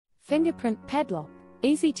Fingerprint Padlock,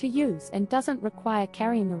 easy to use and doesn't require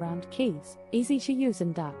carrying around keys, easy to use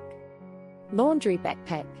in dark. Laundry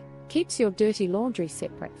backpack, keeps your dirty laundry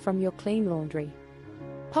separate from your clean laundry.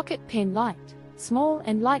 Pocket pen light, small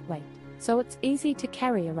and lightweight, so it's easy to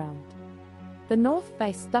carry around. The North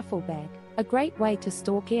Face duffel bag, a great way to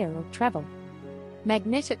store gear or travel.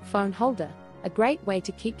 Magnetic phone holder, a great way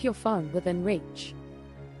to keep your phone within reach.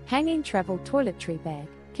 Hanging travel toiletry bag,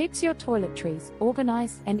 keeps your toiletries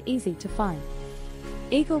organized and easy to find.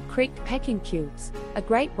 Eagle Creek packing cubes, a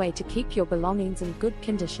great way to keep your belongings in good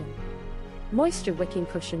condition. Moisture wicking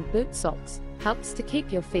cushion boot socks, helps to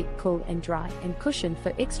keep your feet cool and dry and cushioned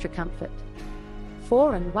for extra comfort.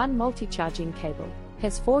 4-in-1 multi-charging cable,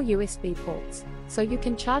 has 4 USB ports, so you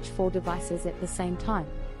can charge 4 devices at the same time.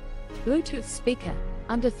 Bluetooth speaker,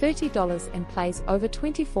 under $30 and plays over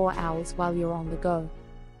 24 hours while you're on the go.